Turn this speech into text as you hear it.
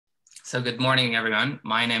So good morning, everyone.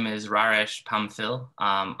 My name is Raresh Pamphil.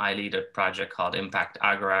 I lead a project called Impact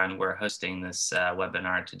Agora, and we're hosting this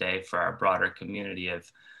webinar today for our broader community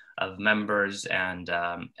of members and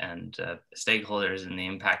stakeholders in the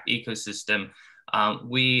impact ecosystem.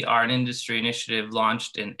 We are an industry initiative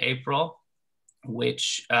launched in April,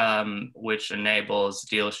 which enables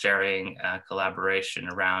deal sharing, collaboration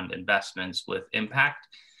around investments with impact.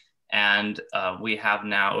 And we have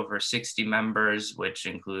now over 60 members, which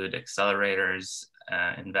include accelerators,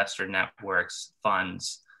 investor networks,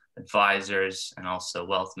 funds, advisors, and also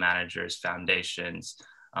wealth managers, foundations,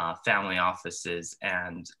 family offices,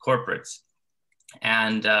 and corporates.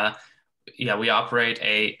 And yeah, we operate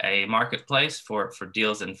a marketplace for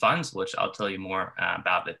deals and funds, which I'll tell you more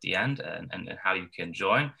about at the end, and how you can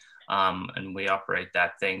join. And we operate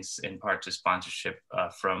that thanks in part to sponsorship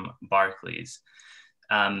from Barclays.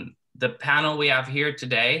 The panel we have here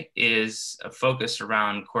today is focused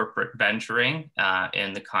around corporate venturing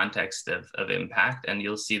in the context of impact, and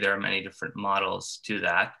you'll see there are many different models to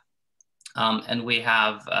that. And we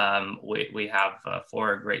have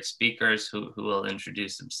four great speakers who will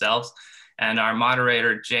introduce themselves, and our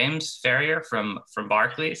moderator James Ferrier from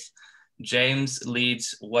Barclays. James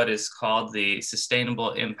leads what is called the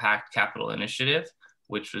Sustainable Impact Capital Initiative,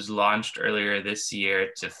 which was launched earlier this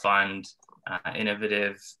year to fund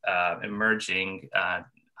innovative, emerging,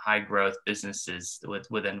 high growth businesses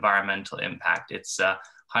with environmental impact. It's a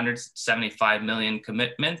 175 million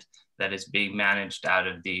commitment that is being managed out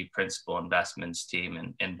of the principal investments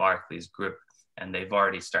team in Barclays Group. And they've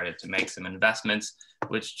already started to make some investments,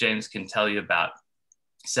 which James can tell you about.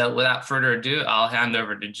 So without further ado, I'll hand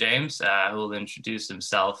over to James, who will introduce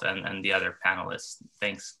himself and the other panelists.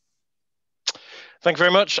 Thanks. Thank you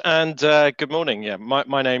very much, and good morning. Yeah,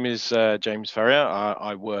 my name is James Ferrier.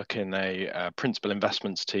 I work in a principal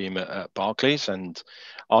investments team at Barclays, and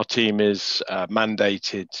our team is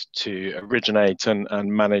mandated to originate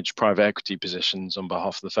and manage private equity positions on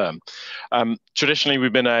behalf of the firm. Traditionally,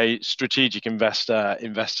 we've been a strategic investor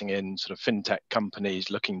investing in sort of fintech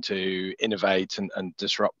companies looking to innovate and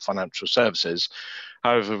disrupt financial services.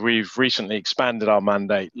 However, we've recently expanded our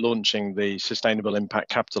mandate, launching the Sustainable Impact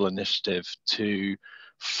Capital Initiative to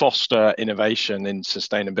foster innovation in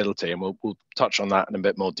sustainability, and we'll touch on that in a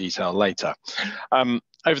bit more detail later.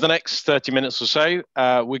 Over the next 30 minutes or so,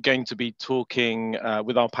 we're going to be talking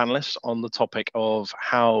with our panelists on the topic of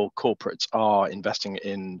how corporates are investing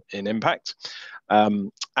in impact.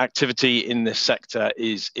 Activity in this sector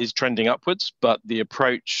is trending upwards, but the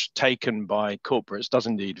approach taken by corporates does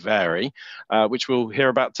indeed vary, which we'll hear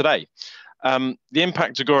about today. The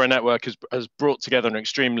Impact Agora network has brought together an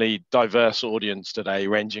extremely diverse audience today,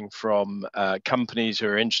 ranging from companies who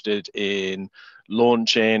are interested in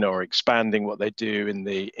launching or expanding what they do in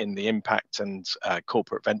the impact and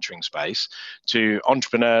corporate venturing space, to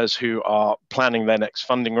entrepreneurs who are planning their next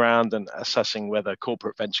funding round and assessing whether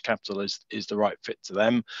corporate venture capital is the right fit to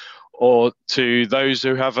them, or to those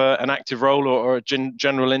who have an active role or a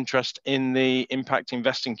general interest in the impact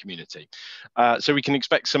investing community. So we can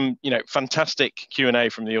expect some fantastic Q&A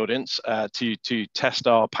from the audience to test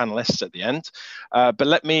our panelists at the end. But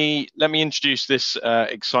let me introduce this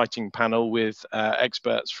exciting panel with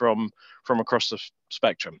experts from across the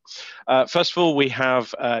spectrum. First of all, we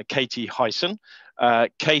have Katie Hyson.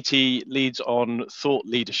 Katie leads on thought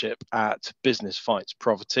leadership at Business Fights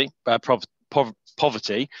Poverty,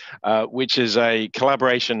 which is a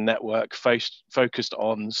collaboration network focused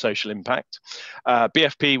on social impact.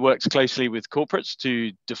 BFP works closely with corporates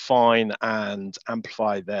to define and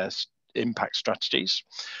amplify their impact strategies.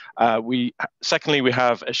 Secondly, we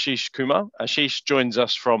have Ashish Kumar. Ashish joins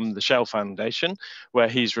us from the Shell Foundation, where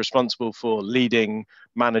he's responsible for leading,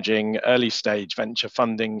 managing early stage venture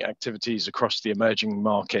funding activities across the emerging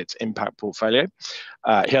market impact portfolio.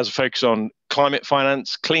 He has a focus on climate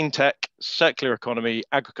finance, clean tech, circular economy,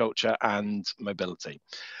 agriculture, and mobility.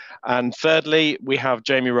 And thirdly, we have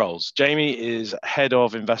Jamie Rowles. Jamie is head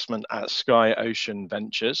of investment at Sky Ocean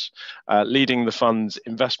Ventures, leading the fund's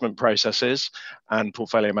investment processes and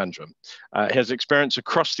portfolio management. He has experience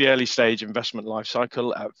across the early stage investment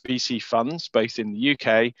lifecycle at VC funds, both in the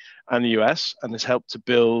UK and the US, and has helped to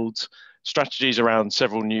build strategies around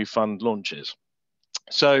several new fund launches.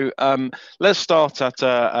 So let's start at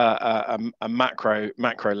a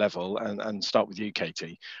macro level and start with you,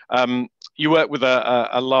 Katie. You work with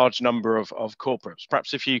a large number of corporates.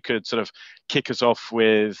 Perhaps if you could sort of kick us off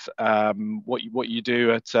with what you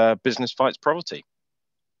do at Business Fights Poverty.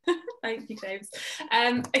 Thank you, James.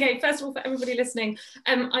 Okay, first of all, for everybody listening,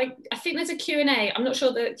 I think there's a Q&A. I'm not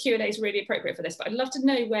sure the Q&A is really appropriate for this, but I'd love to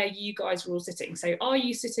know where you guys are all sitting. So are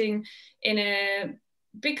you sitting in a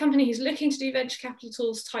big company who's looking to do venture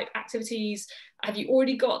capital type activities, have you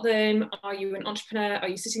already got them? Are you an entrepreneur? Are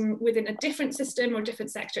you sitting within a different system or a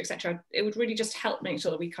different sector, etc.? It would really just help make sure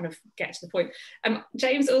that we kind of get to the point.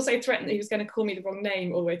 James also threatened that he was going to call me the wrong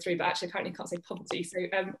name all the way through, but actually apparently can't say poverty. So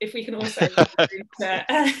if we can also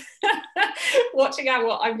watching out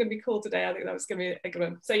what I'm going to be called today, I think that was going to be a good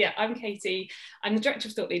one. So yeah, I'm Katie. I'm the Director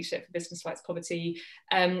of Thought Leadership for Business Fights Poverty.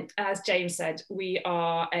 As James said, we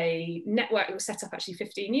are a network that was set up actually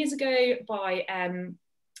 15 years ago by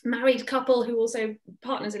married couple who also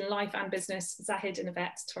partners in life and business, Zahid and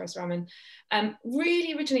Yvette Torres Rahman,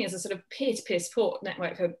 really originally as a sort of peer-to-peer support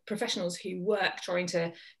network for professionals who work trying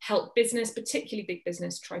to help business, particularly big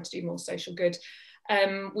business, try to do more social good.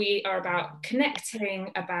 We are about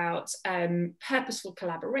connecting, about purposeful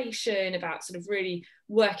collaboration, about sort of really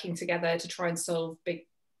working together to try and solve big,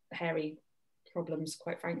 hairy problems,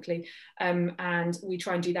 quite frankly, and we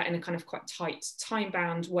try and do that in a kind of quite tight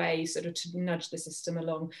time-bound way, sort of to nudge the system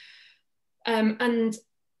along, and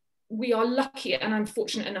we are lucky and I'm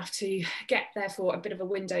fortunate enough to get therefore a bit of a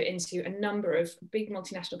window into a number of big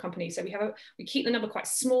multinational companies. So we keep the number quite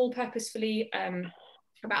small purposefully,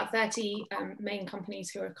 about 30 main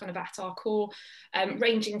companies who are kind of at our core,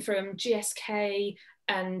 ranging from GSK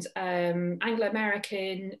and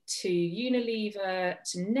Anglo-American to Unilever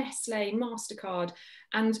to Nestle, MasterCard.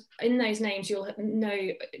 And in those names, you'll know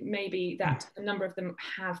maybe that a number of them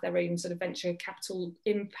have their own sort of venture capital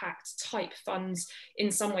impact type funds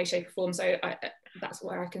in some way, shape or form. So that's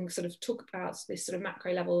where I can sort of talk about this sort of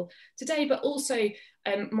macro level today, but also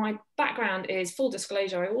my background is, full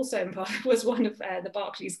disclosure, I also was one of the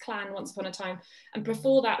Barclays clan once upon a time, and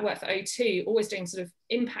before that worked for O2, always doing sort of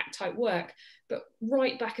impact type work, but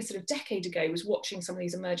right back a sort of decade ago was watching some of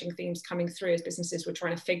these emerging themes coming through as businesses were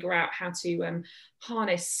trying to figure out how to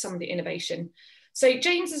harness some of the innovation. So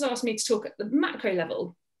James has asked me to talk at the macro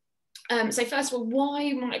level. So first of all,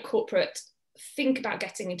 why might corporate think about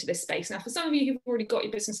getting into this space? Now, for some of you who've already got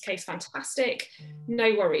your business case, fantastic,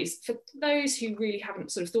 no worries. For those who really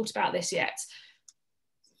haven't sort of thought about this yet,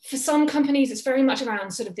 for some companies, it's very much around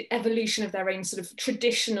sort of the evolution of their own sort of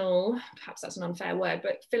traditional, perhaps that's an unfair word,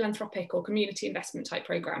 but philanthropic or community investment type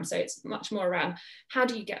program. So it's much more around how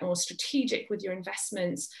do you get more strategic with your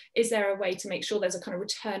investments? Is there a way to make sure there's a kind of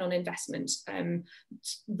return on investment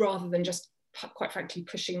rather than just, quite frankly,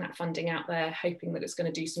 pushing that funding out there, hoping that it's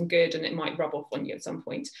going to do some good and it might rub off on you at some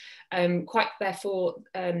point. Therefore,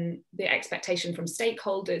 the expectation from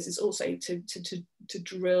stakeholders is also to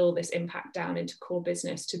drill this impact down into core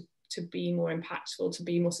business, to be more impactful, to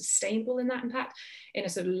be more sustainable in that impact, in a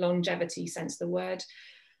sort of longevity sense of the word.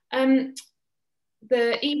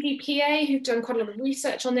 The EVPA, who've done quite a lot of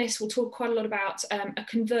research on this, will talk quite a lot about a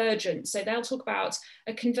convergence. So they'll talk about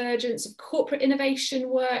a convergence of corporate innovation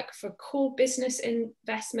work for core business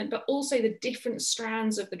investment, but also the different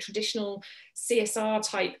strands of the traditional CSR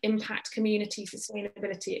type impact, community,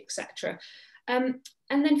 sustainability, etc. And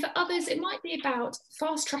then for others, it might be about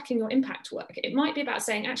fast tracking your impact work. It might be about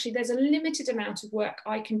saying, actually, there's a limited amount of work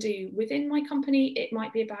I can do within my company. It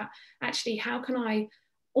might be about, actually, how can I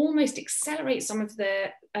almost accelerate some of the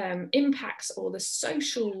impacts or the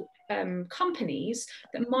social companies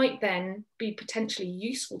that might then be potentially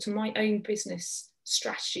useful to my own business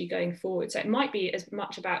strategy going forward. So it might be as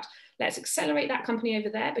much about, let's accelerate that company over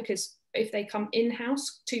there, because if they come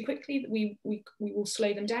in-house too quickly, we will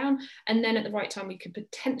slow them down, and then at the right time we could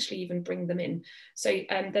potentially even bring them in. So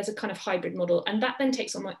there's a kind of hybrid model, and that then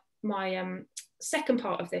takes on my second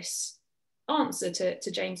part of this answer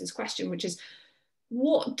to James's question, which is,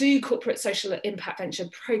 what do corporate social impact venture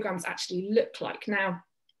programs actually look like? Now,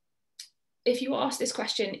 if you asked this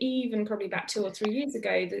question even probably about 2 or 3 years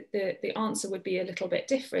ago, the answer would be a little bit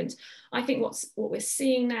different. I think what we're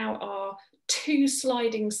seeing now are 2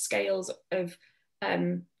 sliding scales of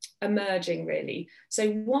emerging, really.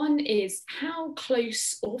 So one is, how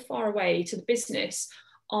close or far away to the business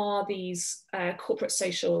are these corporate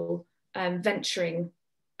social venturing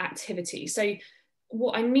activities? So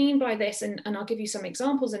what I mean by this, and I'll give you some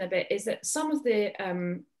examples in a bit, is that some of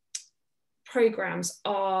the programs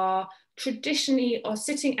are traditionally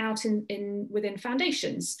sitting out within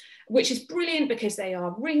foundations, which is brilliant because they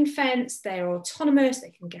are ring fenced, they're autonomous,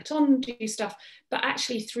 they can get on and do stuff, but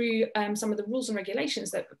actually through some of the rules and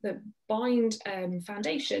regulations that bind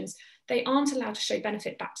foundations, they aren't allowed to show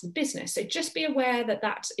benefit back to the business. So just be aware that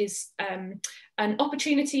that is an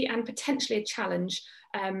opportunity and potentially a challenge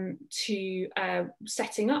to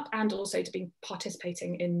setting up and also to be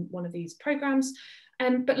participating in one of these programs.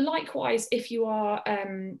 But likewise, if you are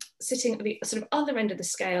sitting at the sort of other end of the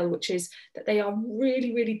scale, which is that they are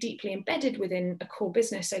really, really deeply embedded within a core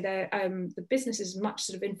business, so the business is much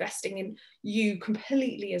sort of investing in you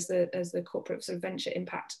completely as the corporate sort of venture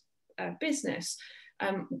impact business,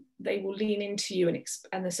 they will lean into you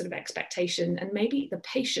and the sort of expectation, and maybe the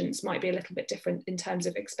patience might be a little bit different in terms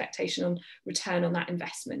of expectation on return on that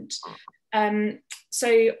investment.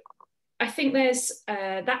 So I think there's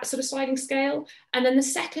that sort of sliding scale. And then the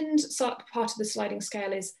second part of the sliding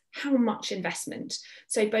scale is how much investment.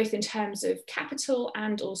 So both in terms of capital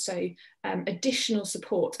and also additional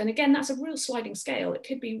support. And again, that's a real sliding scale. It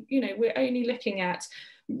could be, you know, we're only looking at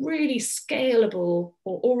really scalable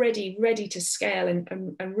or already ready to scale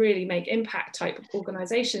and really make impact type of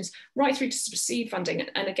organizations, right through to sort of seed funding.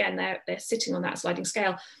 And again, they're sitting on that sliding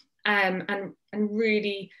scale and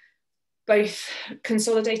really both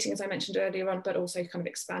consolidating, as I mentioned earlier on, but also kind of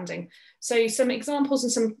expanding. So some examples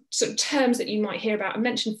and some sort of terms that you might hear about. I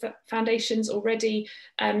mentioned foundations already.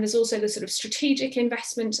 There's also the sort of strategic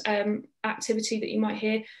investment activity that you might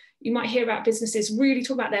hear. You might hear about businesses really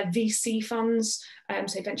talk about their VC funds,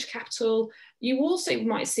 so venture capital. You also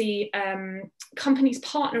might see companies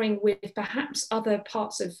partnering with perhaps other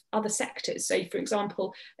parts of other sectors. So for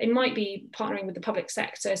example, they might be partnering with the public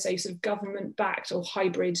sector, so sort of government-backed or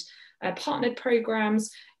hybrid partnered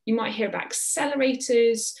programs. You might hear about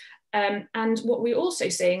accelerators. And what we're also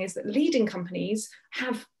seeing is that leading companies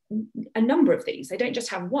have a number of these. They don't just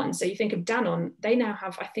have one. So you think of Danone, they now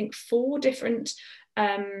have, I think, 4 different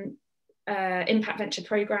impact venture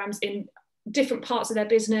programs in different parts of their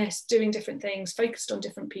business, doing different things, focused on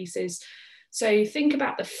different pieces. So think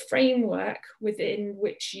about the framework within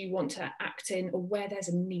which you want to act in, or where there's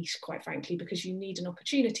a niche, quite frankly, because you need an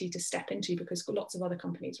opportunity to step into, because lots of other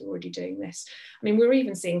companies are already doing this. I mean, we're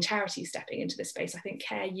even seeing charities stepping into this space. I think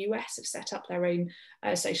Care US have set up their own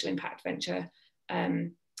social impact venture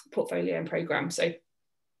portfolio and program. So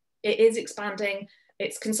it is expanding.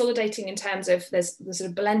 It's consolidating in terms of there's the sort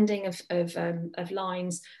of blending of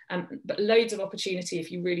lines, but loads of opportunity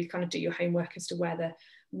if you really kind of do your homework as to where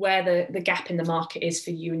the gap in the market is for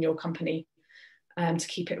you and your company, to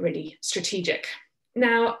keep it really strategic.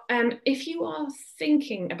 Now, if you are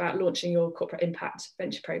thinking about launching your corporate impact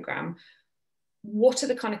venture program, what are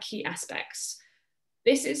the kind of key aspects?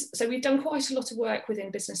 So we've done quite a lot of work within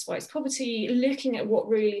Business Fights Poverty, looking at what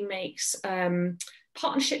really makes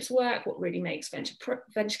partnerships work, what really makes venture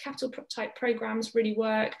capital type programs really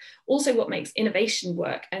work, also what makes innovation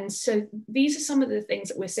work. And so these are some of the things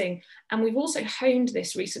that we're seeing. And we've also honed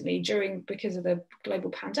this recently because of the global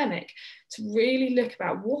pandemic, to really look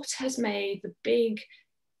about what has made the big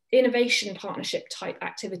innovation partnership type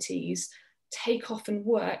activities take off and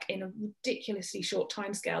work in a ridiculously short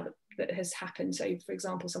timescale that has happened. So for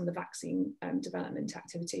example, some of the vaccine development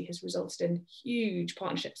activity has resulted in huge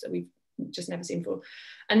partnerships that we've just never seen before.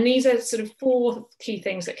 And these are sort of 4 key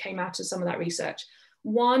things that came out of some of that research.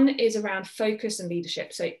 One is around focus and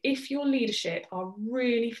leadership. So if your leadership are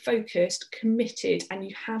really focused, committed, and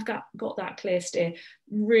you have got that clear steer,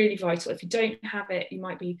 really vital. If you don't have it, you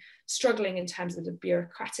might be struggling in terms of the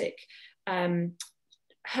bureaucratic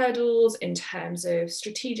hurdles, in terms of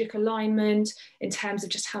strategic alignment, in terms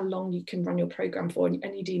of just how long you can run your program for,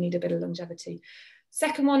 and you do need a bit of longevity.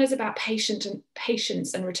 Second one is about patience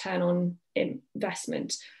and return on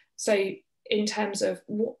investment. So in terms of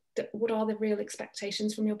what are the real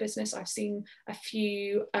expectations from your business? I've seen a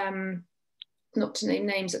few, not to name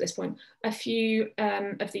names at this point, a few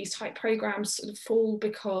of these type programs sort of fall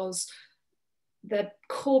because the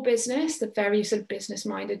core business, the very sort of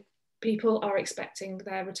business-minded people, are expecting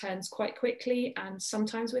their returns quite quickly, and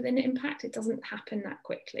sometimes within impact it doesn't happen that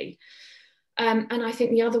quickly. And I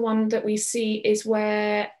think the other one that we see is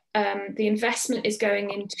where the investment is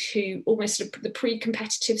going into almost the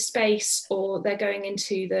pre-competitive space, or they're going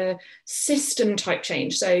into the system type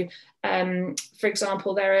change. So for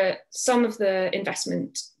example, there are some of the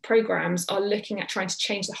investment programs are looking at trying to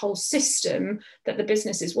change the whole system that the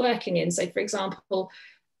business is working in. So for example,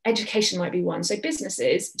 education might be one. So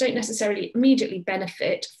businesses don't necessarily immediately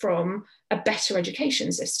benefit from a better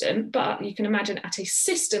education system, but you can imagine at a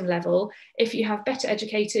system level, if you have better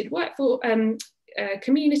educated workforce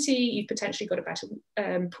community, you've potentially got a better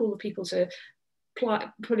pool of people to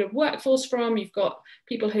put a workforce from. You've got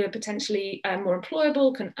people who are potentially more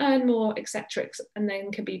employable, can earn more, etc., and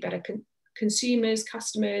then can be better consumers,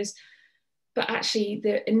 customers. But actually,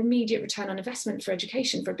 the immediate return on investment for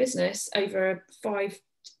education for a business over 5,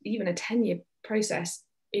 even a 10-year process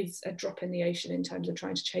is a drop in the ocean in terms of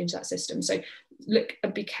trying to change that system. So look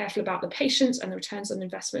and be careful about the patience and the returns on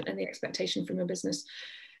investment and the expectation from your business.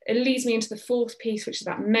 It leads me into the fourth piece, which is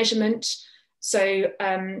about measurement. So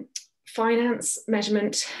finance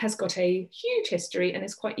measurement has got a huge history and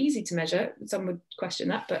is quite easy to measure. Some would question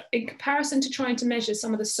that, but in comparison to trying to measure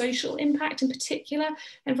some of the social impact, in particular,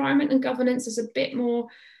 environment and governance is a bit more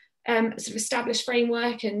sort of established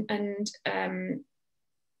framework and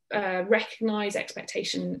recognize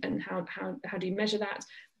expectation and how do you measure that.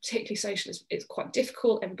 Particularly social is quite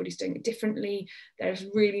difficult. Everybody's doing it differently. There's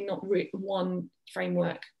really not one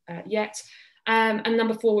framework yet. And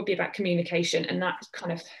number 4 would be about communication, and that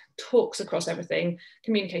kind of talks across everything: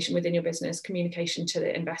 communication within your business, communication to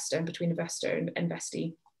the investor, and between investor and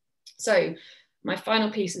investee. So my final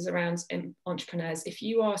piece is around entrepreneurs. If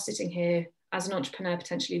you are sitting here as an entrepreneur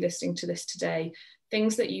potentially listening to this today,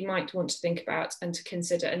 things that you might want to think about and to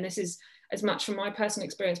consider, and this is as much from my personal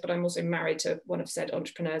experience, but I'm also married to one of said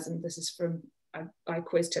entrepreneurs, and this is from, I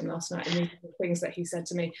quizzed him last night, and these are the things that he said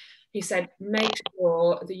to me. He said, make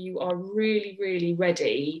sure that you are really, really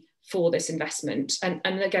ready for this investment. And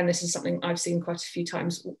again, this is something I've seen quite a few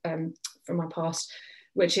times from my past,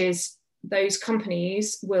 which is those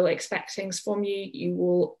companies will expect things from you. You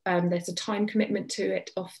will, there's a time commitment to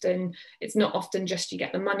it often. It's not often just you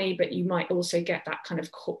get the money, but you might also get that kind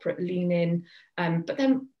of corporate lean in. But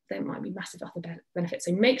then there might be massive other benefits.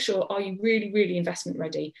 So make sure, are you really, really investment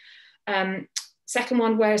ready? Second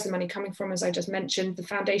one, where's the money coming from? As I just mentioned, the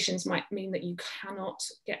foundations might mean that you cannot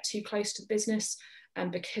get too close to the business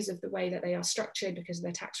because of the way that they are structured, because of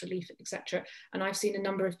their tax relief, etc. And I've seen a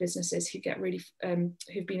number of businesses who get really,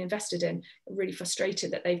 who've been invested in, really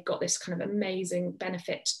frustrated that they've got this kind of amazing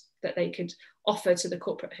benefit that they could offer to the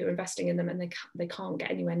corporate who are investing in them, and they can't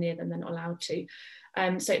get anywhere near them, they're not allowed to.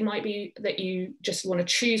 So it might be that you just want to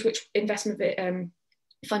choose which investment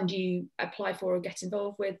fund you apply for or get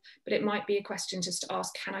involved with, but it might be a question just to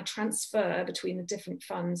ask, can I transfer between the different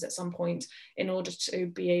funds at some point in order to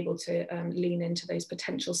be able to lean into those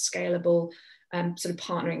potential scalable sort of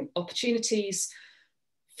partnering opportunities.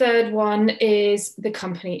 Third one is the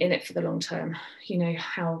company in it for the long term. You know,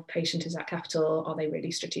 how patient is that capital? Are they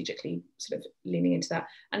really strategically sort of leaning into that?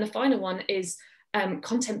 And the final one is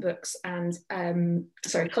content books and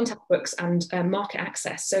contact books and market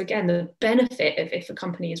access. So again, the benefit of if a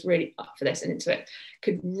company is really up for this and into it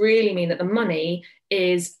could really mean that the money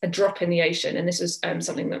is a drop in the ocean. And this was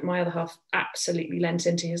something that my other half absolutely lent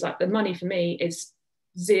into. He was like, the money for me is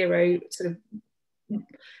zero, sort of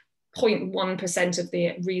 0.1% of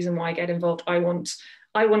the reason why I get involved. I want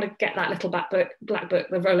to get that little black book,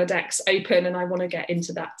 the Rolodex open, and I want to get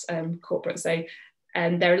into that corporate. So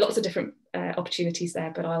there are lots of different opportunities there,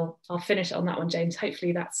 but I'll finish on that one, James.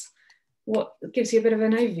 Hopefully that's what gives you a bit of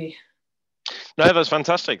an overview. No, that's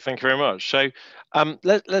fantastic. Thank you very much. So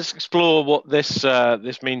let's explore what this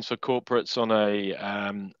means for corporates on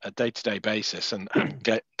a day-to-day basis and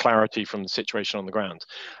get clarity from the situation on the ground.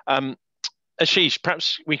 Ashish,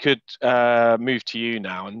 perhaps we could move to you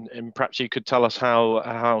now, and perhaps you could tell us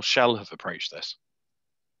how Shell have approached this.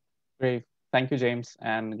 Great. Thank you, James,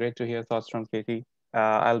 and great to hear thoughts from Katie.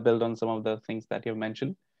 I'll build on some of the things that you've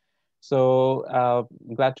mentioned. So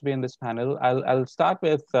glad to be in this panel. I'll start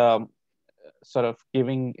with sort of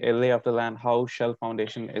giving a lay of the land, how Shell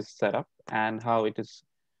Foundation is set up and how it is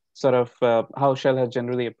sort of how Shell has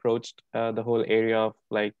generally approached the whole area of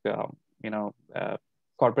like,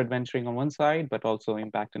 corporate venturing on one side, but also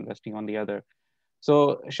impact investing on the other.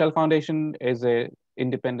 So Shell Foundation is a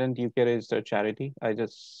independent UK registered charity. I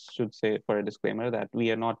just should say for a disclaimer that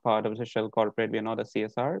we are not part of the Shell corporate. We are not a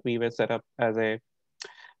CSR. We were set up as a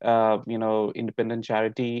independent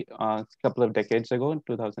charity a couple of decades ago in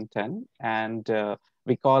 2010, and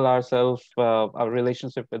we call ourselves our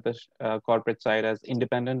relationship with the corporate side as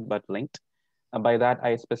independent but linked. By that,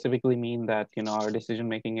 I specifically mean that our decision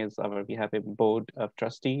making is we have a board of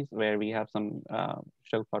trustees where we have some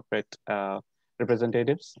Shell corporate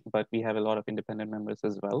representatives, but we have a lot of independent members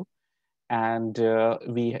as well. And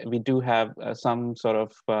we do have some sort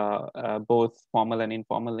of both formal and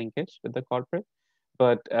informal linkage with the corporate.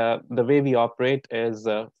 But the way we operate is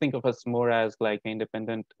think of us more as like an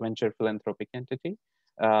independent venture philanthropic entity.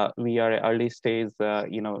 We are an early stage,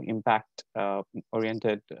 impact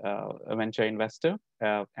oriented venture investor,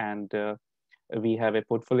 and we have a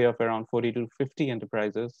portfolio of around 40 to 50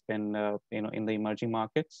 enterprises in in the emerging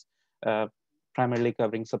markets, primarily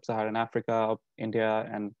covering sub-Saharan Africa, India,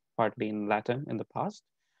 and partly in Latin in the past.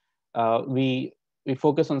 We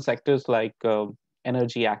focus on sectors like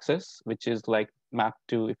energy access, which is like mapped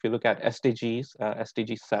to, if you look at SDGs,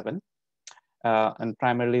 SDG 7, and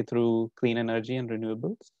primarily through clean energy and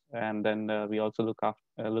renewables. And then we also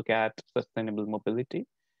look at sustainable mobility.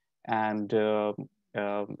 And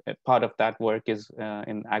part of that work is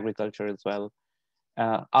in agriculture as well.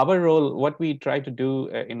 Our role, what we try to do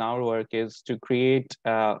in our work is to create,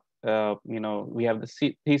 we have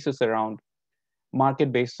the thesis around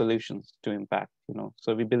market-based solutions to impact.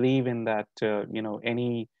 So we believe in that.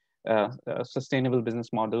 Any sustainable business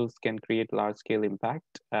models can create large-scale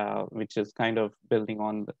impact, which is kind of building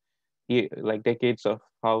on like decades of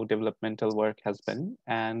how developmental work has been.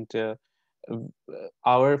 And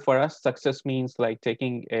for us, success means like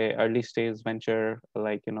taking a early stage venture,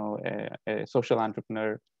 like a social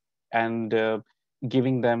entrepreneur, and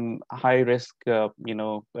giving them high risk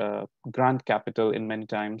grant capital in many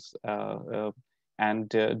times, and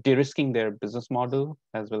de-risking their business model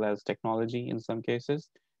as well as technology in some cases,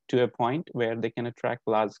 to a point where they can attract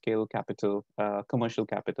large scale capital, commercial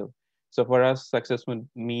capital. So for us, success would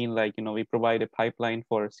mean like, we provide a pipeline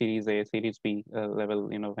for Series A, Series B level,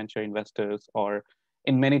 venture investors, or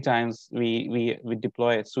in many times we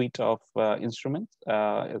deploy a suite of instruments.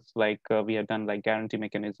 It's like we have done like guarantee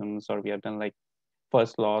mechanisms, or we have done like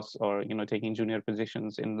first loss, or taking junior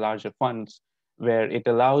positions in larger funds, where it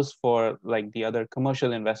allows for like the other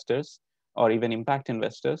commercial investors or even impact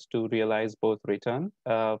investors to realize both return.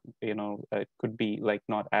 It could be like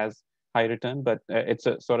not as high return, but it's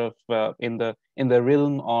a sort of in the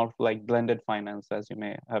realm of like blended finance, as you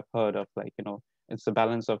may have heard of, like it's a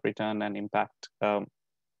balance of return and impact.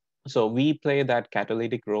 So we play that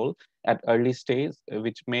catalytic role at early stage,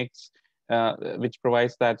 which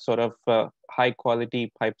provides that sort of high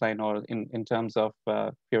quality pipeline, or in terms of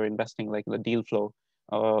pure investing, like the deal flow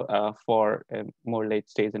for more late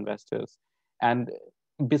stage investors. And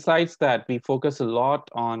besides that, we focus a lot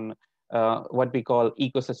on what we call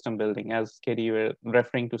ecosystem building. As Katie, you were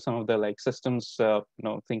referring to some of the like systems,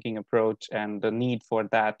 thinking approach and the need for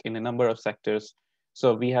that in a number of sectors.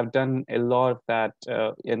 So we have done a lot of that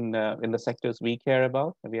in the sectors we care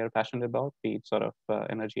about, and we are passionate about, be it sort of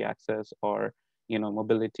energy access, or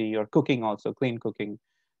mobility, or cooking, also clean cooking.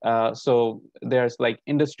 So there's like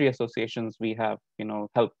industry associations we have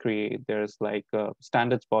helped create. There's like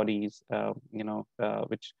standards bodies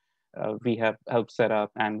which we have helped set up,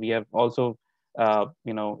 and we have also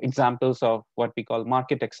examples of what we call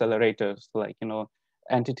market accelerators, like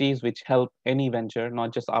entities which help any venture,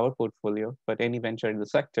 not just our portfolio, but any venture in the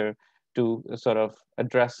sector, to sort of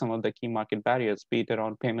address some of the key market barriers, be it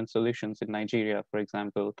around payment solutions in Nigeria, for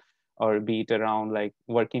example, or be it around like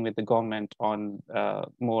working with the government on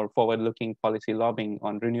more forward-looking policy lobbying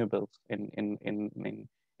on renewables in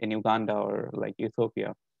Uganda or like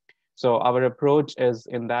Ethiopia. So our approach is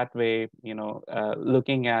in that way,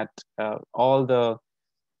 looking at all the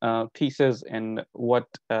pieces and what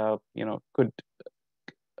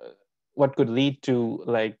could lead to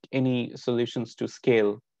like any solutions to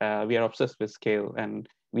scale. We are obsessed with scale, and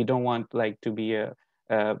we don't want like to be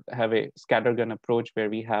have a scattergun approach where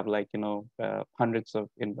we have like hundreds of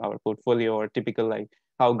in our portfolio, or typical like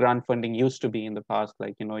how grant funding used to be in the past.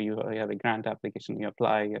 Like you have a grant application, you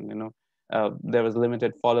apply, and there was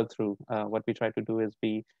limited follow through. What we try to do is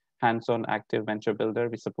be hands-on active venture builder.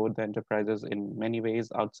 We support the enterprises in many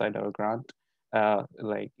ways outside our grant.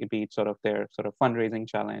 Like be it sort of their sort of fundraising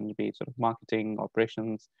challenge, be it sort of marketing,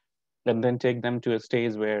 operations, and then take them to a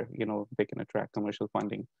stage where they can attract commercial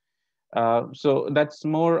funding. So that's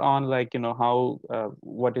more on like how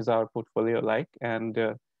what is our portfolio like,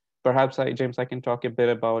 and perhaps James, I can talk a bit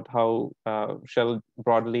about how Shell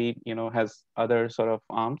broadly has other sort of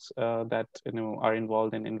arms that are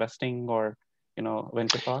involved in investing or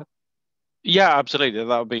venture part. Yeah, absolutely.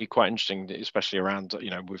 That would be quite interesting, especially around,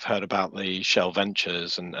 we've heard about the Shell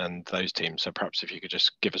Ventures and those teams. So perhaps if you could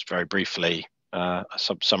just give us very briefly a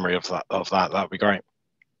summary of that would be great.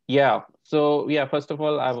 Yeah. So yeah, first of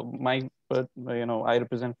all, I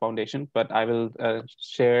represent foundation, but I will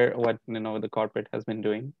share what the corporate has been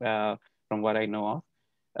doing from what I know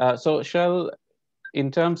of. So Shell, in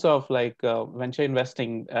terms of like venture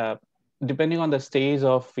investing, depending on the stage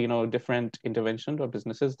of different interventions or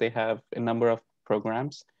businesses, they have a number of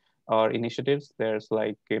programs or initiatives. There's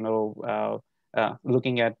like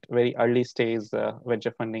looking at very early stage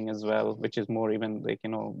venture funding as well, which is more even like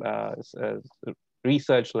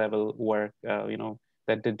research level work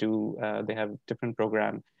that they do. They have different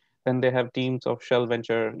programs. Then they have teams of Shell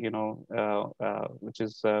Venture, which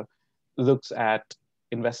is looks at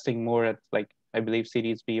investing more at like I believe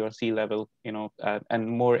Series B or C level, and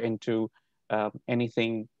more into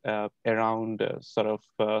anything around sort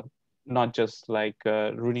of not just like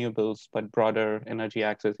renewables, but broader energy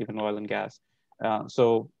access, even oil and gas.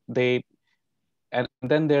 So and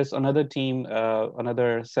then there's another team,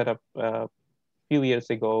 another setup a few years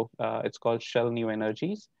ago. It's called Shell New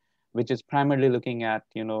Energies, which is primarily looking at,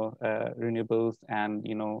 renewables and,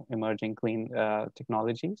 emerging clean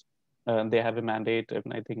technologies. They have a mandate,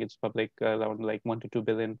 and I think it's public, around like 1 to 2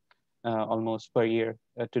 billion almost per year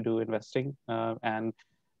to do investing. And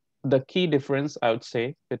the key difference, I would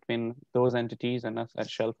say, between those entities and us at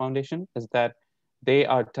Shell Foundation is that they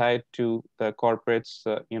are tied to the corporate's,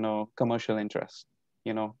 commercial interests,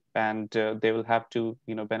 and they will have to,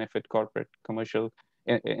 benefit corporate commercial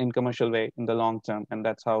in commercial way in the long term. And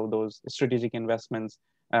that's how those strategic investments,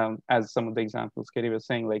 as some of the examples Katie was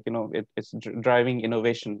saying, like, it's driving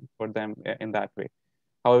innovation for them in that way.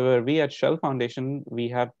 However, we at Shell Foundation,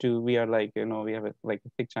 we are like, we have a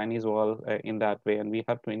thick Chinese wall in that way, and we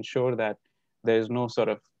have to ensure that there is no sort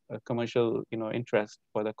of commercial, interest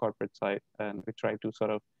for the corporate side, and we try to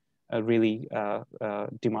sort of really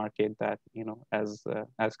demarcate that,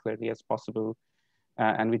 as clearly as possible,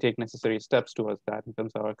 and we take necessary steps towards that in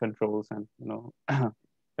terms of our controls and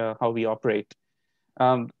how we operate.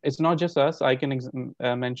 It's not just us. I can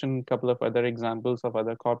mention a couple of other examples of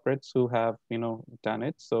other corporates who have, done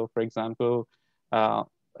it. So, for example,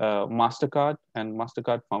 MasterCard and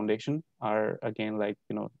MasterCard Foundation are, again, like,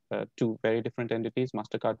 two very different entities.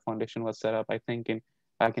 MasterCard Foundation was set up, I think,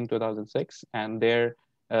 back in 2006, and they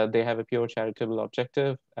have a pure charitable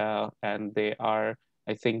objective, and they are,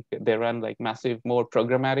 I think, they run like massive, more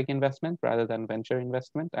programmatic investment rather than venture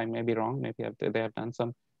investment. I may be wrong. Maybe they have done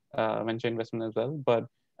some venture investment as well, but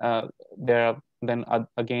there are then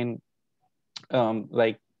again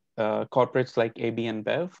corporates like AB and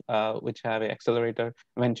Bev, which have a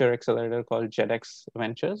venture accelerator called JetX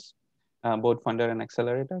Ventures, both funder and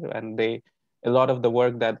accelerator, and a lot of the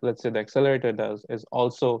work that, let's say, the accelerator does is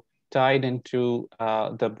also tied into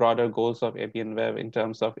the broader goals of AB and Bev in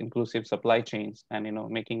terms of inclusive supply chains and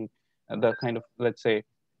making the kind of, let's say,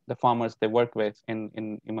 the farmers they work with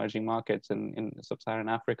in emerging markets in sub-Saharan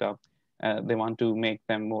Africa, they want to make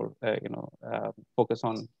them more, focus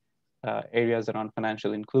on areas around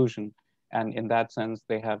financial inclusion. And in that sense,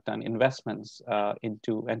 they have done investments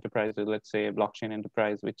into enterprises, let's say a blockchain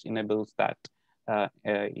enterprise, which enables that,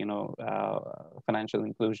 financial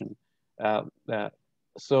inclusion.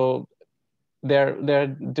 So there are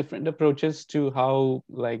different approaches to how,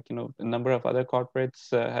 like, a number of other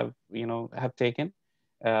corporates have taken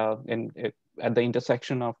at the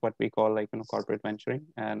intersection of what we call, like, corporate venturing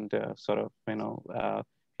and sort of,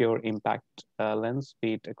 pure impact lens,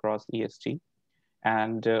 be it across ESG.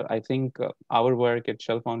 And I think our work at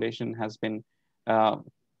Shell Foundation has been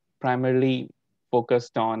primarily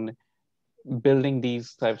focused on building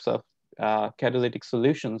these types of catalytic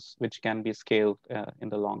solutions, which can be scaled in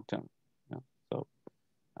the long term. So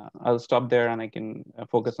I'll stop there, and I can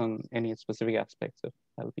focus on any specific aspects if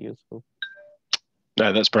that'll be useful.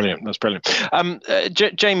 No, that's brilliant. That's brilliant.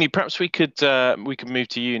 Jamie, perhaps we could move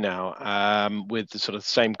to you now with the sort of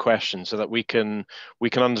same question, so that we can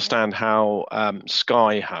understand how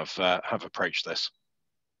Sky have approached this.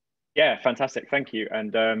 Yeah, fantastic. Thank you,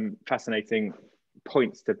 and fascinating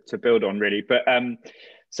points to build on, really. But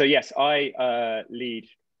so yes, I lead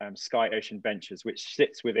Sky Ocean Ventures, which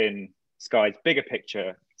sits within Sky's bigger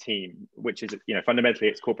picture team, which is, fundamentally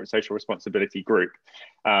its corporate social responsibility group,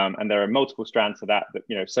 and there are multiple strands to that,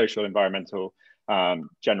 social, environmental,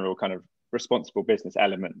 general kind of responsible business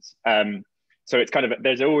elements. So it's kind of,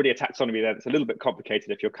 there's already a taxonomy there that's a little bit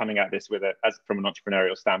complicated if you're coming at this from an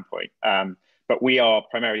entrepreneurial standpoint, but we are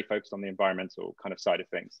primarily focused on the environmental kind of side of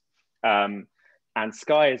things. And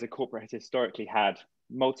Sky as a corporate has historically had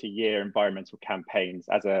multi-year environmental campaigns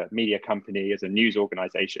as a media company, as a news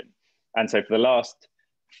organization. And so for the last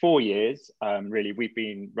 4 years, really, we've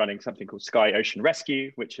been running something called Sky Ocean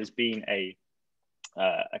Rescue, which has been a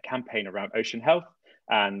campaign around ocean health.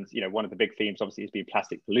 And one of the big themes, obviously, has been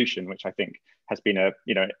plastic pollution, which I think has been an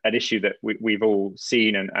issue that we've all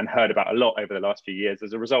seen and heard about a lot over the last few years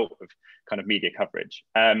as a result of kind of media coverage.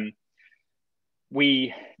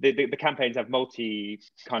 The campaigns have multi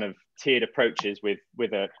kind of tiered approaches with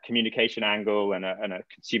a communication angle and a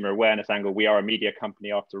consumer awareness angle. We are a media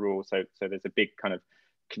company after all, so there's a big kind of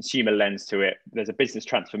consumer lens to it. There's a business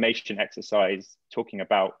transformation exercise talking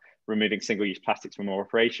about removing single-use plastics from our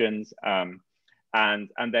operations, and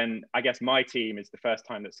then I guess my team is the first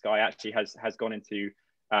time that Sky actually has gone into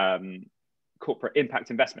corporate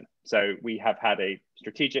impact investment. So we have had a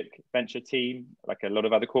strategic venture team, like a lot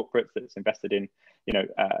of other corporates, that's invested in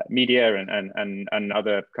media and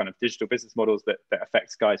other kind of digital business models that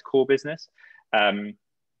affect Sky's core business.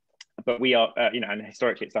 But we are, and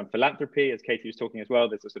historically it's done philanthropy, as Katie was talking as well.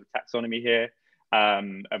 There's a sort of taxonomy here,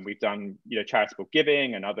 and we've done charitable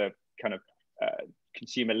giving and other kind of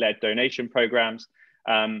consumer-led donation programs.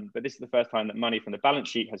 But this is the first time that money from the balance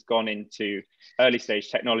sheet has gone into early stage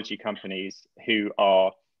technology companies who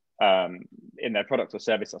are in their product or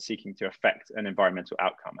service are seeking to affect an environmental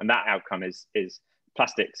outcome. And that outcome is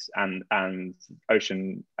plastics and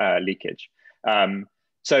ocean leakage.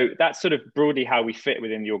 So that's sort of broadly how we fit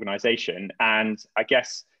within the organization. And I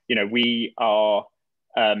guess, you know, we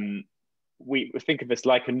think of this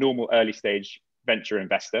like a normal early stage venture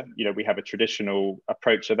investor. You know, we have a traditional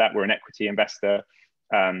approach to that. We're an equity investor.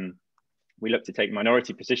 We look to take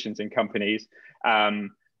minority positions in companies,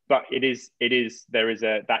 but there is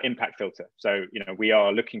that impact filter. So, you know, we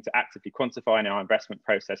are looking to actively quantify in our investment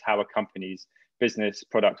process how a company's business,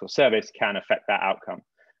 product, or service can affect that outcome.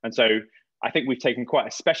 And so I think we've taken quite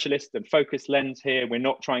a specialist and focused lens here. We're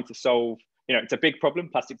not trying to solve, you know, it's a big problem.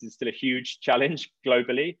 Plastics is still a huge challenge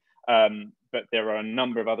globally, but there are a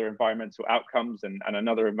number of other environmental outcomes and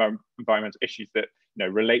another environmental issues that, you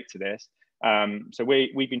know, relate to this. So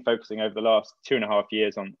we've been focusing over the last 2.5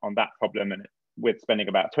 years on that problem, and with spending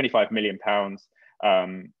about £25 million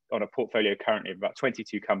on a portfolio currently of about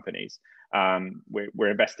 22 companies. We're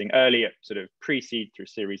investing early at sort of pre-seed through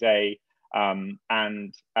Series A,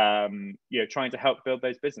 and you know, trying to help build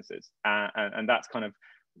those businesses. And that's kind of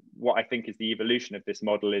what I think is the evolution of this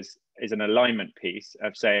model is an alignment piece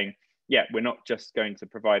of saying, yeah, we're not just going to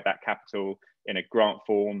provide that capital in a grant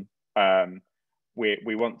form.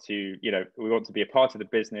 We want to, you know, we want to be a part of the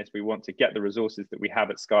business. We want to get the resources that we have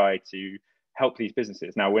at Sky to help these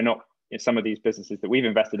businesses. Now, we're not, in some of these businesses that we've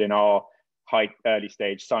invested in are early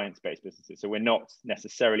stage science-based businesses. So we're not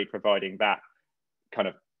necessarily providing that kind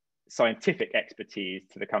of scientific expertise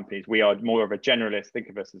to the companies. We are more of a generalist. Think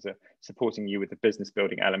of us as supporting you with the business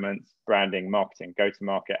building elements, branding, marketing,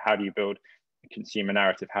 go-to-market. How do you build a consumer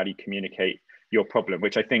narrative? How do you communicate your problem?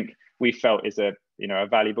 Which I think we felt is a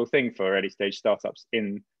valuable thing for early stage startups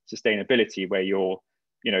in sustainability, where you're,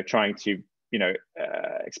 you know, trying to, you know,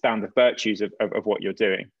 expand the virtues of what you're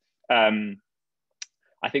doing.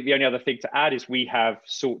 I think the only other thing to add is we have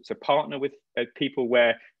sought to partner with people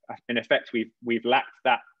where, in effect, we've lacked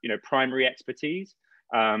that, you know, primary expertise.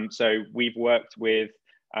 So we've worked with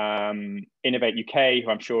Innovate UK,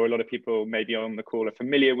 who I'm sure a lot of people maybe on the call are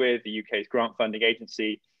familiar with, the UK's grant funding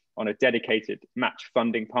agency, on a dedicated match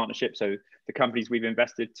funding partnership. So the companies we've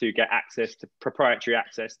invested to get access to proprietary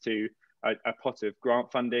access to a pot of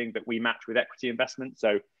grant funding that we match with equity investment.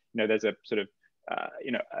 So, you know, there's a sort of,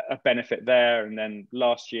 you know, a benefit there. And then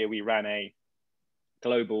last year we ran a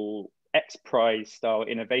global X Prize style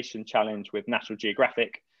innovation challenge with National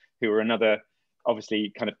Geographic, who are another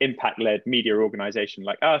obviously kind of impact-led media organization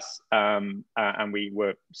like us. And we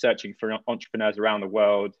were searching for entrepreneurs around the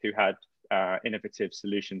world who had innovative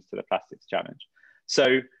solutions to the plastics challenge.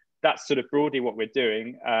 So that's sort of broadly what we're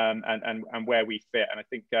doing, and where we fit. And I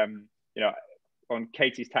think, you know, on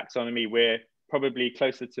Katie's taxonomy, we're probably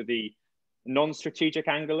closer to the non-strategic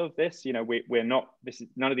angle of this. You know, we're not,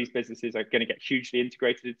 none of these businesses are going to get hugely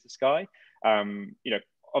integrated into Sky. You know,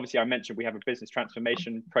 obviously I mentioned we have a business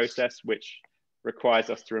transformation process, which requires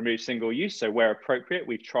us to remove single use. So where appropriate,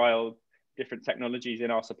 we've trialed different technologies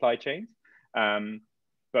in our supply chains.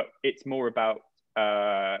 But it's more about,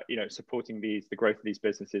 you know, supporting the growth of these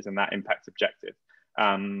businesses and that impact objective.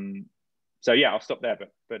 So yeah, I'll stop there,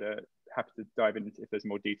 but happy to dive in if there's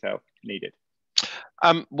more detail needed.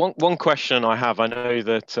 One question I have, I know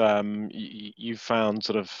that you found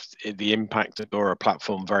sort of the impact Agora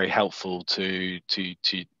platform very helpful to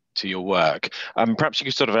your work. Perhaps you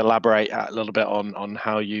could sort of elaborate a little bit on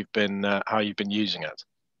how you've been using it.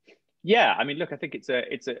 Yeah, I mean, look, I think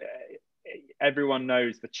it's everyone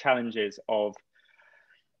knows the challenges of.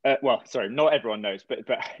 Well, sorry, not everyone knows, but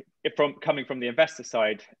coming from the investor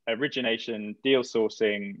side, origination, deal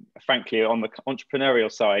sourcing, frankly, on the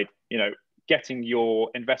entrepreneurial side, you know, getting your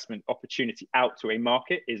investment opportunity out to a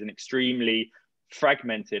market is an extremely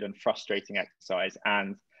fragmented and frustrating exercise.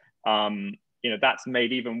 And, you know, that's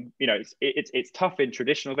made even, you know, it's tough in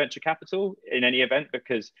traditional venture capital in any event,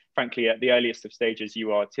 because frankly, at the earliest of stages,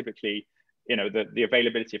 you are typically, you know, the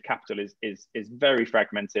availability of capital is very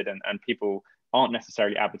fragmented, and people aren't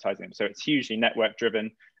necessarily advertising them. So it's hugely network driven.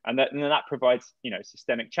 And that provides, you know,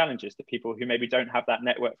 systemic challenges to people who maybe don't have that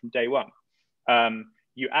network from day one.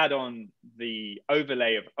 You add on the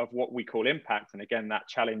overlay of what we call impact. And again, that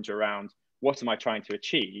challenge around what am I trying to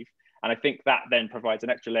achieve? And I think that then provides an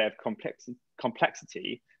extra layer of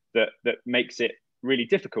complexity that makes it really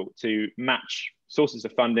difficult to match sources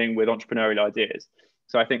of funding with entrepreneurial ideas.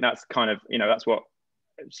 So I think that's kind of, you know, that's what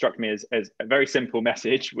struck me as a very simple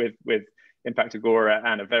message with Impact Agora,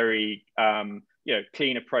 and a very, you know,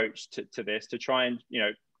 clean approach to this, to try and, you know,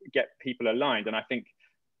 get people aligned. And I think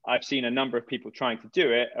I've seen a number of people trying to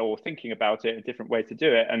do it or thinking about it, a different way to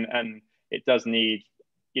do it. And it does need,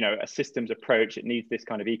 you know, a systems approach. It needs this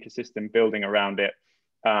kind of ecosystem building around it.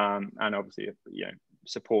 And obviously, you know,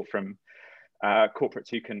 support from corporates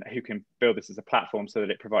who can build this as a platform so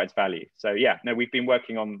that it provides value. So yeah, no, we've been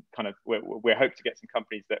working on kind of, we're hope to get some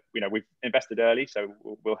companies that, you know, we've invested early, so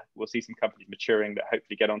we'll see some companies maturing that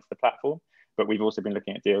hopefully get onto the platform. But we've also been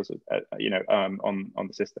looking at deals, you know, on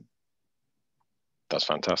the system. That's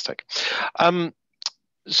fantastic.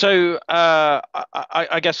 So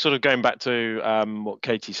I guess sort of going back to what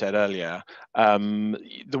Katie said earlier,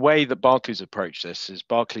 the way that Barclays approach this is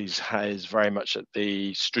Barclays is very much at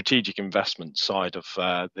the strategic investment side of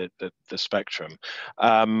the spectrum.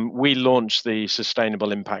 We launched the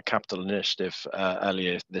Sustainable Impact Capital Initiative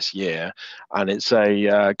earlier this year, and it's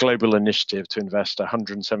a global initiative to invest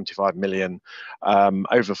 175 million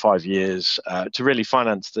over 5 years to really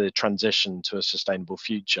finance the transition to a sustainable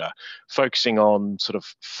future, focusing on sort of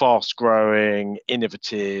fast-growing,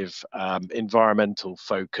 innovative,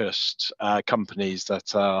 environmental-focused companies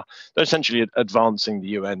that are essentially advancing the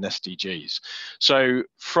UN SDGs. So,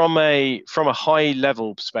 from a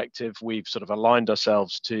high-level perspective, we've sort of aligned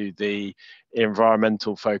ourselves to the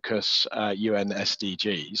environmental focus UN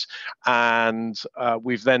SDGs, and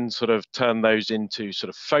we've then sort of turned those into sort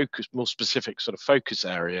of more specific sort of focus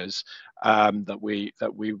areas that we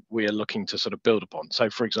are looking to sort of build upon. So,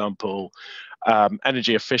 for example,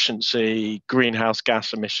 energy efficiency, greenhouse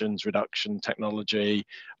gas emissions reduction technology,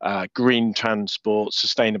 green transport,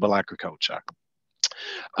 sustainable agriculture.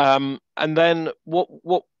 And then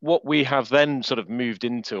what we have then sort of moved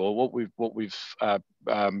into, or what we've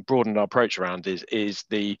broadened our approach around is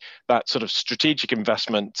that sort of strategic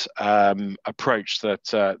investment approach that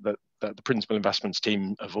the principal investments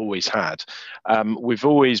team have always had. We've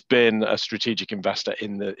always been a strategic investor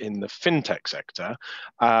in the fintech sector,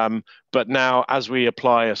 but now as we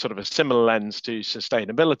apply a sort of a similar lens to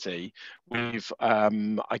sustainability, we've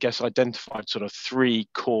I guess identified sort of 3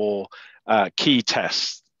 core key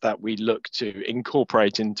tests that we look to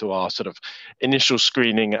incorporate into our sort of initial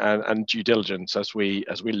screening and due diligence as we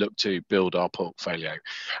look to build our portfolio.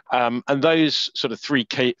 And those sort of three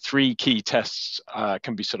key tests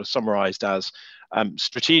can be sort of summarized as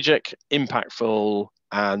strategic, impactful,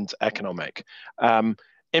 and economic.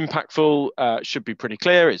 Impactful should be pretty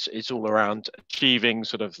clear. It's all around achieving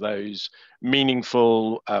sort of those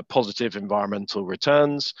meaningful, positive environmental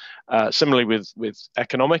returns. Similarly with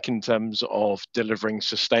economic, in terms of delivering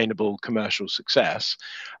sustainable commercial success.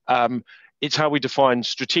 It's how we define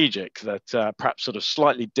strategic that perhaps sort of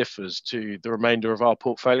slightly differs to the remainder of our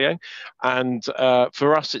portfolio. And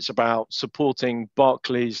for us, it's about supporting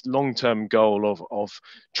Barclays' long-term goal of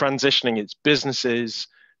transitioning its businesses,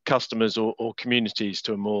 customers or communities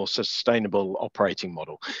to a more sustainable operating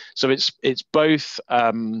model. So it's both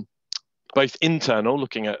internal,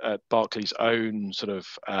 looking at Barclays' own sort of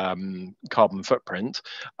carbon footprint,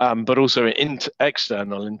 but also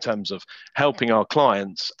external in terms of helping our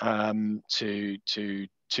clients to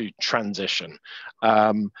transition.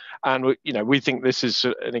 And we think this is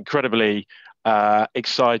an incredibly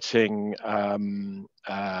exciting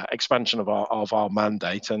expansion of our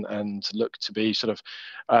mandate, and look to be sort of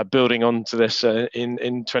building onto this in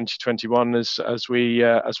 2021 as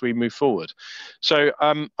we move forward. So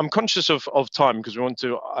I'm conscious of time because we want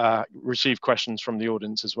to receive questions from the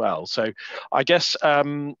audience as well. So I guess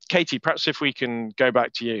Katie, perhaps if we can go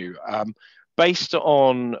back to you, based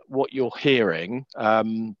on what you're hearing.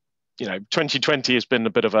 2020 has been a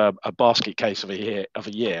bit of a basket case of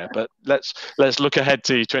a year, but let's look ahead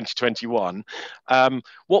to 2021.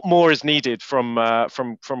 What more is needed from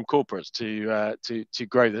corporates to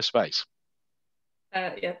grow this space?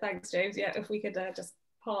 Yeah, thanks, James. Yeah, if we could just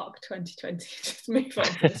park 2020, just move on.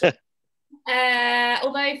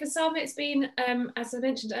 Although for some it's been, as I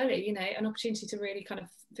mentioned earlier, an opportunity to really kind of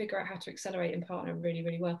figure out how to accelerate and partner really,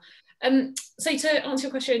 really well. So to answer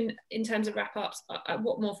your question in terms of wrap-ups,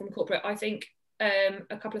 what more from corporate? I think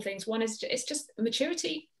a couple of things. One is it's just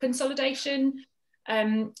maturity, consolidation.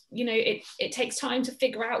 It takes time to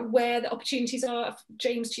figure out where the opportunities are.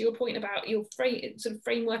 James, to your point about your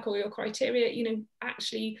framework or your criteria,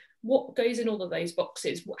 actually what goes in all of those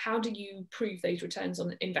boxes? How do you prove those returns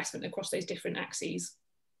on investment across those different axes?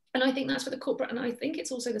 And I think that's for the corporate, and I think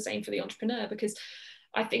it's also the same for the entrepreneur, because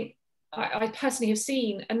I think I personally have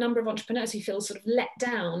seen a number of entrepreneurs who feel sort of let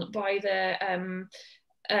down by the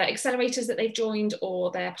accelerators that they've joined,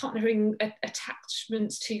 or their partnering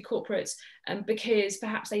attachments to corporates, because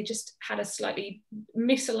perhaps they just had a slightly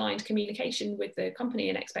misaligned communication with the company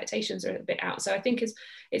and expectations are a bit out. So I think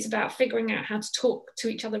it's about figuring out how to talk to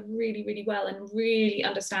each other really, really well and really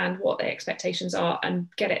understand what their expectations are and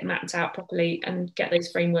get it mapped out properly and get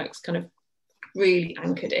those frameworks kind of really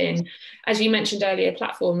anchored in. As you mentioned earlier,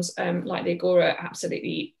 platforms like the Agora are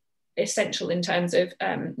absolutely essential in terms of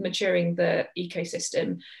maturing the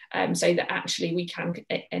ecosystem, so that actually we can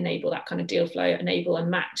enable that kind of deal flow, enable and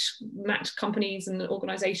match companies and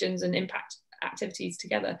organizations and impact activities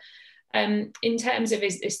together. In terms of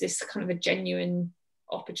is this kind of a genuine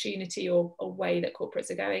opportunity or a way that corporates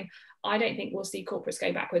are going, I don't think we'll see corporates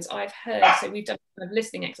go backwards. I've heard, so we've done a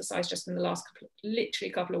listening exercise just in the last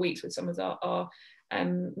couple of weeks with some of our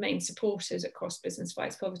main supporters across business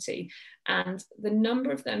fights poverty, and the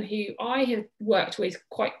number of them who I have worked with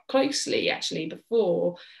quite closely actually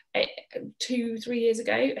before 2-3 years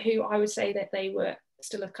ago, who I would say that they were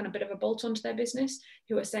still a kind of bit of a bolt on to their business,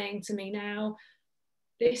 who are saying to me now,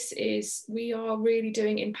 we are really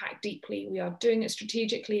doing impact deeply, we are doing it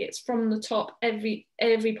strategically, it's from the top, every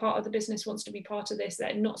part of the business wants to be part of this,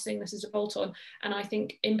 they're not seeing this as a bolt on. And I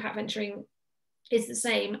think impact venturing is the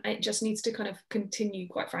same, it just needs to kind of continue,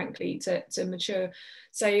 quite frankly, to mature.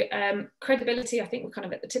 So credibility, I think we're kind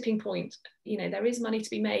of at the tipping point. You know, there is money to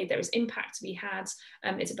be made, there is impact to be had,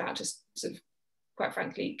 it's about just sort of, quite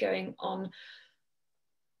frankly, going on.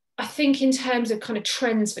 I think in terms of kind of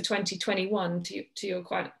trends for 2021, to your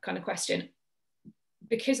kind of question,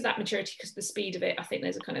 because of that maturity, because of the speed of it, I think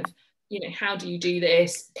there's a kind of, you know, how do you do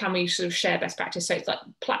this? Can we sort of share best practice? So it's like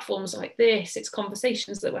platforms like this, it's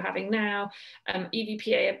conversations that we're having now.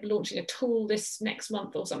 EVPA are launching a tool this next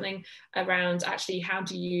month or something around actually how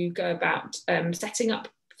do you go about setting up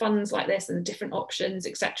funds like this and different options,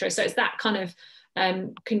 etc. So it's that kind of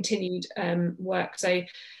continued work. So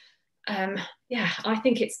yeah, I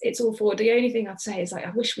think it's all forward. The only thing I'd say is, like, I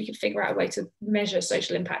wish we could figure out a way to measure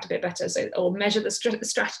social impact a bit better, so, or measure the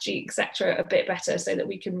strategy, etc., a bit better, so that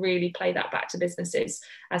we can really play that back to businesses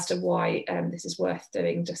as to why this is worth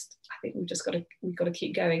doing. Just, I think we've got to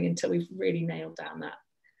keep going until we've really nailed down that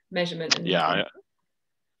measurement. And yeah,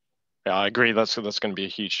 I agree. That's going to be a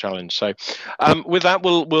huge challenge. So, with that,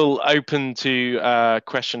 we'll open to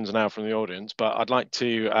questions now from the audience. But I'd like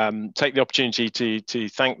to take the opportunity to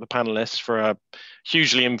thank the panelists for a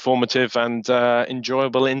hugely informative and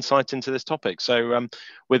enjoyable insight into this topic. So,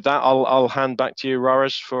 with that, I'll hand back to you,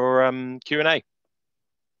 Raresh, for Q&A.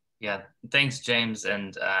 Yeah, thanks, James,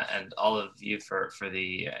 and all of you for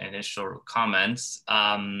the initial comments.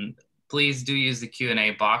 Please do use the Q&A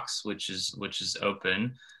box, which is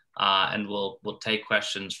open. And we'll take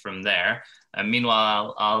questions from there.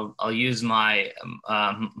 Meanwhile, I'll use my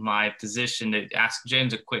my position to ask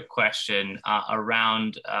James a quick question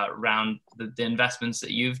around the investments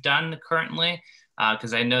that you've done currently,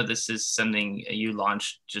 because I know this is something you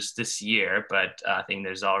launched just this year, but I think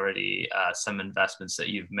there's already some investments that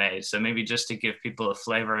you've made. So maybe just to give people a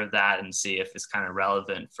flavor of that and see if it's kind of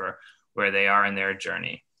relevant for where they are in their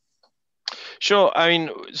journey. Sure. I mean,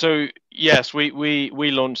 so yes, we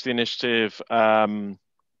launched the initiative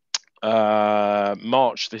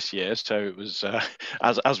March this year, so it was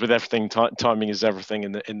as with everything, timing is everything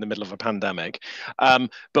in the middle of a pandemic.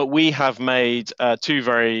 But we have made two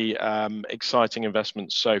very exciting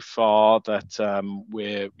investments so far that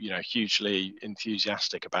we're hugely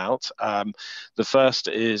enthusiastic about. The first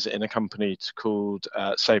is in a company called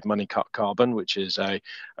Save Money Cut Carbon, which is a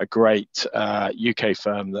great UK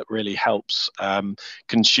firm that really helps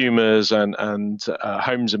consumers and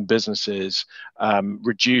homes and businesses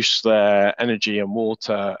reduce their energy and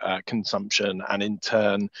water consumption, and in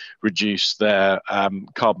turn reduce their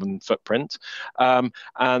carbon footprint.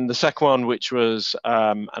 And the second one, which was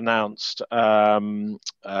announced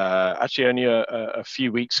actually only a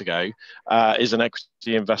few weeks ago, is an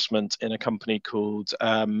equity investment in a company called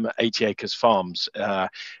 80 Acres Farms.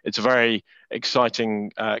 It's a very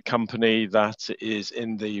exciting company that is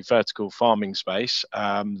in the vertical farming space,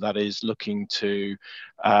 that is looking to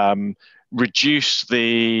reduce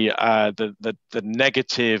the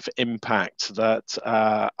negative impact that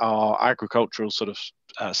our agricultural sort of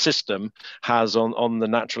system has on the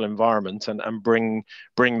natural environment, and bring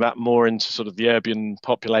that more into sort of the urban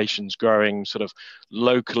populations growing sort of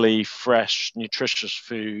locally fresh, nutritious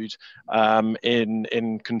food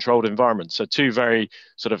in controlled environments. So two very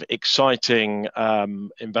sort of exciting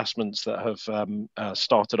investments that have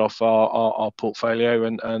started off our portfolio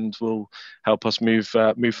and will help us move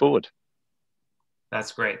forward.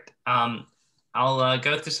 That's great. I'll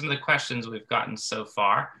go through some of the questions we've gotten so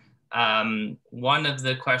far. one of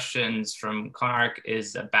the questions from Clark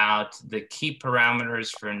is about the key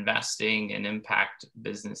parameters for investing in impact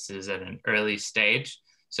businesses at an early stage.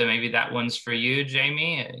 So maybe that one's for you,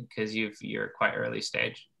 Jamie, because you're quite early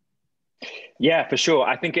stage. Yeah, for sure.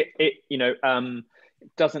 I think it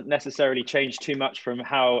doesn't necessarily change too much from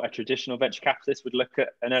how a traditional venture capitalist would look at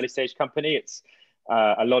an early stage company. It's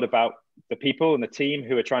a lot about the people and the team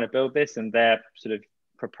who are trying to build this and their sort of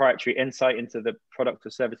proprietary insight into the product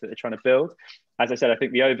or service that they're trying to build. As I said, I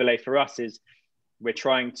think the overlay for us is we're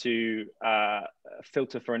trying to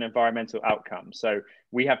filter for an environmental outcome. So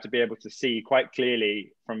we have to be able to see quite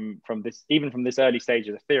clearly from this, even from this early stage,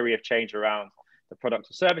 of the theory of change around the product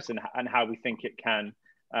or service and how we think it can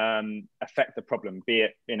affect the problem, be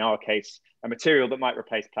it in our case, a material that might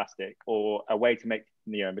replace plastic or a way to make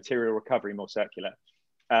material recovery more circular.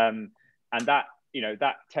 And that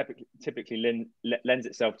typically lends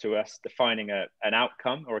itself to us defining an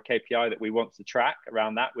outcome or a KPI that we want to track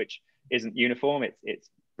around that, which isn't uniform. It's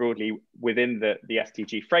broadly within the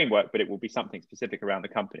SDG framework, but it will be something specific around the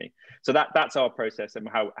company. So that's our process and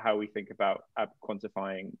how we think about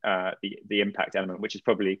quantifying the impact element, which is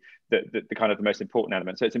probably the kind of the most important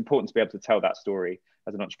element. So it's important to be able to tell that story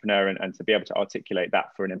as an entrepreneur and to be able to articulate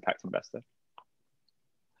that for an impact investor.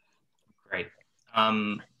 Great.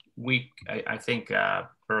 I think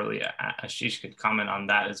earlier Ashish could comment on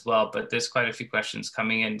that as well, but there's quite a few questions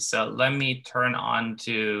coming in. So let me turn on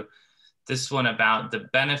to this one about the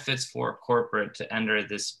benefits for corporate to enter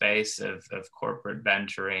this space of corporate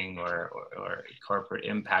venturing or corporate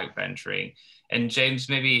impact venturing. And James,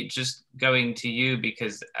 maybe just going to you,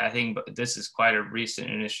 because I think this is quite a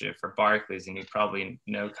recent initiative for Barclays and you probably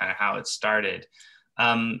know kind of how it started.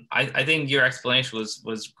 I think your explanation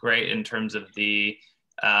was great in terms of the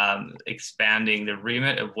expanding the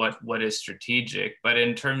remit of what is strategic, but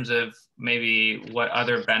in terms of maybe what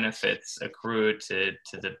other benefits accrue to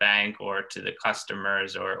the bank or to the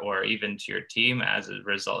customers or even to your team as a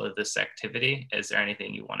result of this activity, is there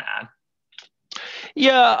anything you want to add?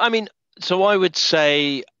 Yeah, I mean, so I would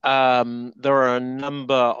say there are a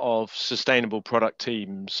number of sustainable product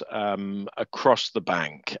teams across the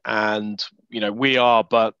bank, and we are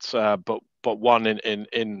but one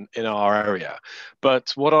in our area.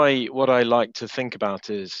 But what I like to think about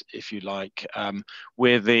is, if you like,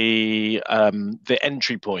 we're the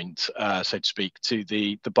entry point, so to speak, to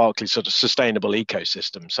the Barclays sort of sustainable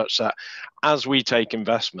ecosystem, such that as we take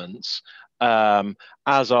investments,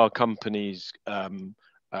 as our companies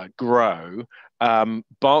grow,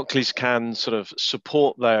 Barclays can sort of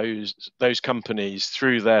support those companies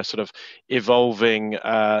through their sort of evolving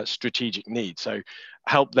strategic needs. So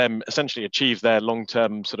help them essentially achieve their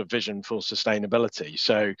long-term sort of vision for sustainability.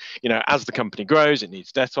 So, as the company grows, it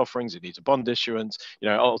needs debt offerings, it needs a bond issuance,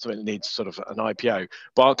 ultimately it needs sort of an IPO.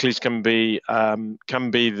 Barclays can be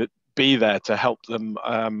there to help them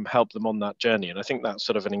on that journey, and I think that's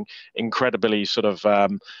sort of an incredibly sort of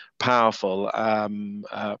powerful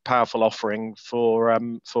offering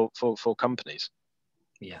for companies.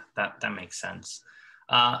 Yeah, that makes sense.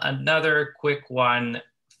 Another quick one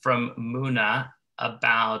from Muna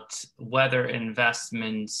about whether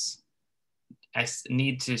investments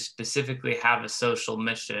need to specifically have a social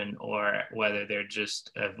mission or whether they're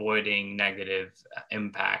just avoiding negative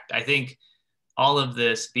impact. I think all of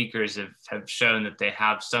the speakers have shown that they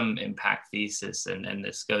have some impact thesis, and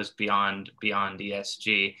this goes beyond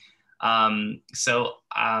ESG.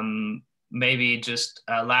 Maybe just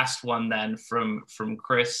a last one then from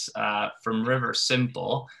Chris from River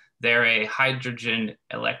Simple. They're a hydrogen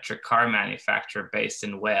electric car manufacturer based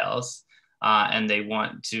in Wales, and they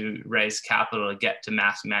want to raise capital to get to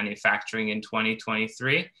mass manufacturing in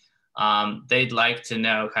 2023. They'd like to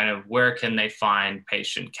know kind of where can they find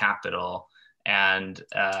patient capital and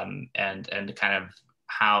kind of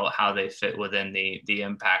how they fit within the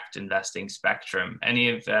impact investing spectrum. Any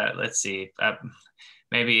of let's see,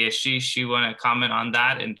 maybe Ashish, you want to comment on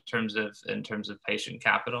that in terms of patient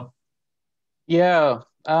capital? Yeah,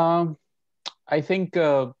 I think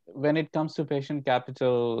when it comes to patient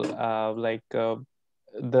capital, the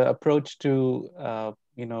approach to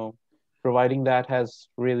providing that has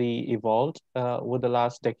really evolved over the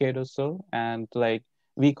last decade or so, and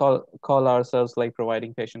we call ourselves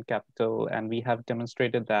providing patient capital, and we have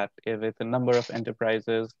demonstrated that with a number of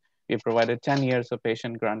enterprises. We provided 10 years of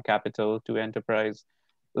patient grant capital to enterprise,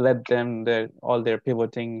 led them all their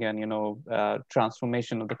pivoting and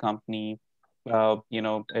transformation of the company.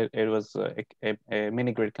 It was a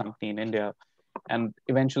mini grid company in India, and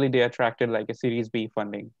eventually they attracted a Series B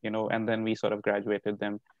funding, and then we sort of graduated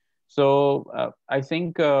them. So I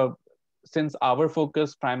think since our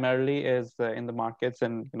focus primarily is in the markets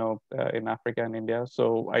and in Africa and India,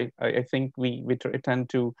 so I think we tend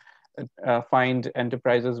to find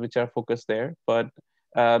enterprises which are focused there. But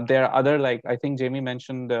there are other, like I think Jamie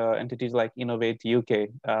mentioned, entities like Innovate UK,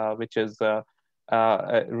 which is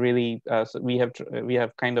really so we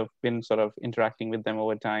have kind of been sort of interacting with them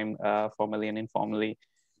over time, formally and informally.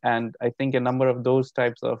 And I think a number of those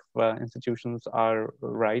types of institutions are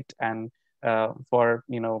right, and for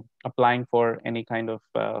applying for any kind of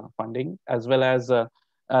funding, as well as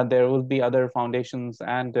there will be other foundations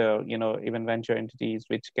and even venture entities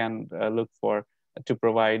which can look for to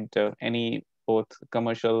provide any both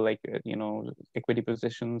commercial, like equity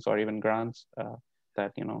positions or even grants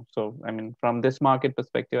that So I mean, from this market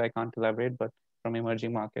perspective, I can't elaborate, but from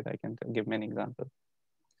emerging market, I can give many examples.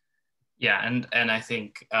 Yeah, and I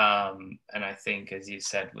think as you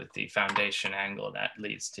said, with the foundation angle, that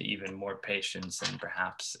leads to even more patience and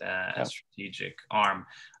perhaps a strategic arm.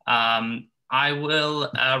 I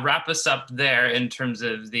will wrap us up there in terms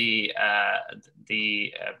of the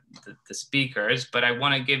speakers, but I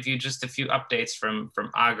want to give you just a few updates from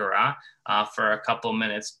Agora for a couple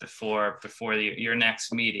minutes before your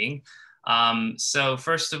next meeting. So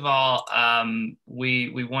first of all,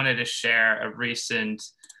 we wanted to share a recent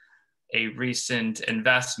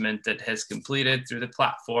investment that has completed through the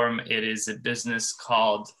platform. It is a business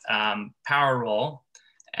called Rowles,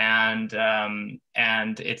 and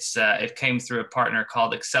it came through a partner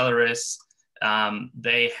called Accelerus.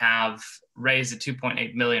 They have raised a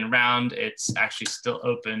 2.8 million round. It's actually still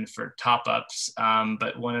open for top-ups,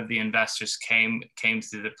 but one of the investors came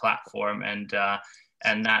through the platform, and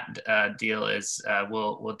that deal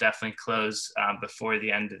will definitely close before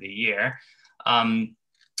the end of the year.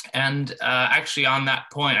 And actually, on that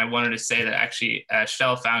point, I wanted to say that actually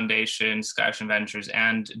Shell Foundation, Sky Ocean Ventures,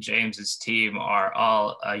 and James's team are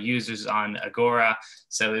all users on Agora.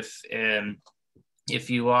 So if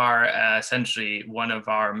you are essentially one of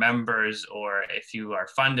our members, or if you are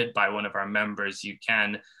funded by one of our members, you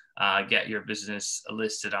can get your business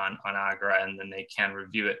listed on Agora, and then they can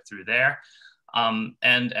review it through there. And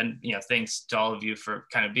thanks to all of you for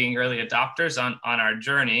kind of being early adopters on our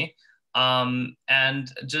journey.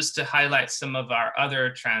 And just to highlight some of our other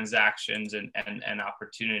transactions and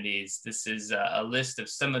opportunities, this is a list of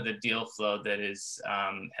some of the deal flow that has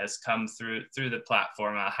come through the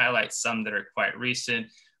platform. I'll highlight some that are quite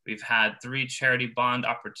recent. We've had 3 charity bond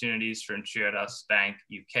opportunities from Triodos Bank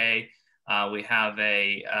UK. We have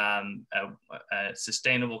a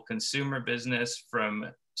sustainable consumer business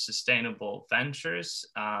from Sustainable Ventures,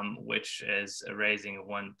 which is raising a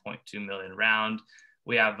 1.2 million round.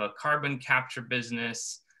 We have a carbon capture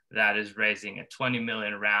business that is raising a 20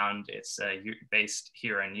 million round. It's based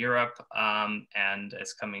here in Europe, and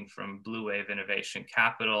it's coming from Blue Wave Innovation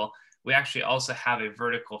Capital. We actually also have a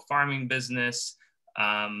vertical farming business,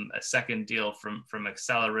 a second deal from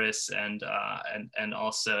Accelerus, and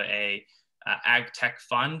also a ag tech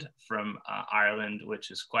fund from Ireland, which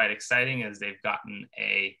is quite exciting, as they've gotten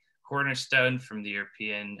a cornerstone from the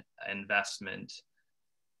European Investment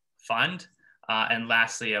Fund. And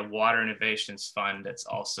lastly, a water innovations fund that's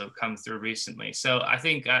also come through recently. So I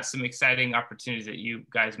think some exciting opportunities that you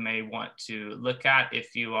guys may want to look at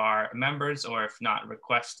if you are members, or if not,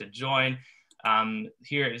 request to join.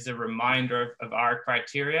 Here is a reminder of our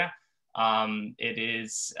criteria. It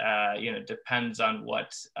is, depends on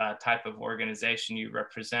what type of organization you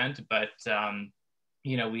represent, but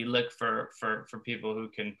we look for people who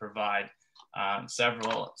can provide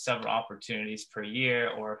several opportunities per year,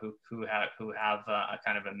 or who have a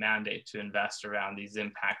kind of a mandate to invest around these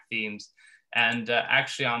impact themes. And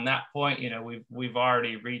actually, on that point, we've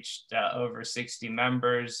already reached over 60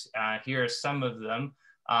 members. Here are some of them,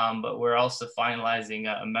 but we're also finalizing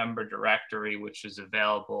a member directory, which is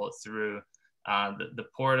available through the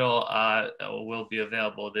portal. Will be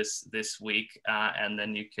available this week, and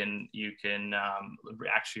then you can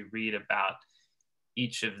actually read about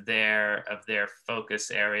each of their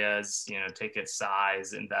focus areas, ticket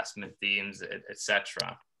size, investment themes,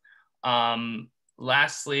 etc.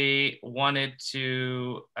 Lastly, wanted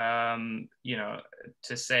to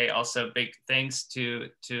to say also big thanks to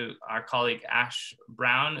our colleague Ash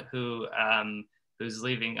Brown, who's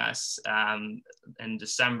leaving us in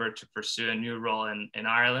December to pursue a new role in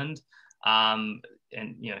Ireland. And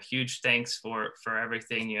huge thanks for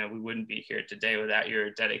everything. We wouldn't be here today without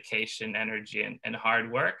your dedication, energy, and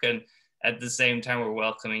hard work. And at the same time, we're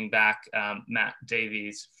welcoming back Matt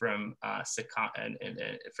Davies from Delio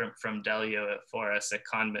for a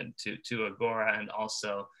secondment to Agora, and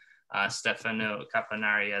also Stefano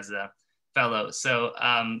Capanari as a fellow. So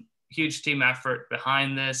huge team effort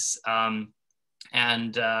behind this.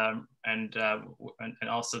 And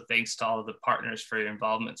also thanks to all of the partners for your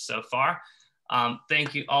involvement so far.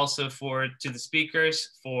 Thank you also to the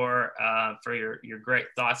speakers for your great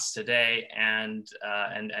thoughts today and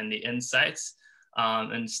the insights.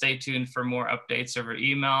 And stay tuned for more updates over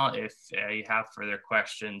email. If you have further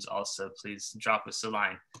questions, also please drop us a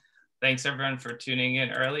line. Thanks everyone for tuning in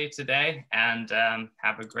early today, and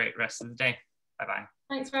have a great rest of the day. Bye-bye.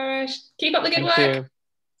 Thanks, Varesh. Keep up the good Thank work. you.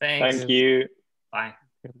 Thanks. Thank you. Bye.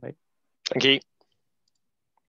 Bye. Thank you.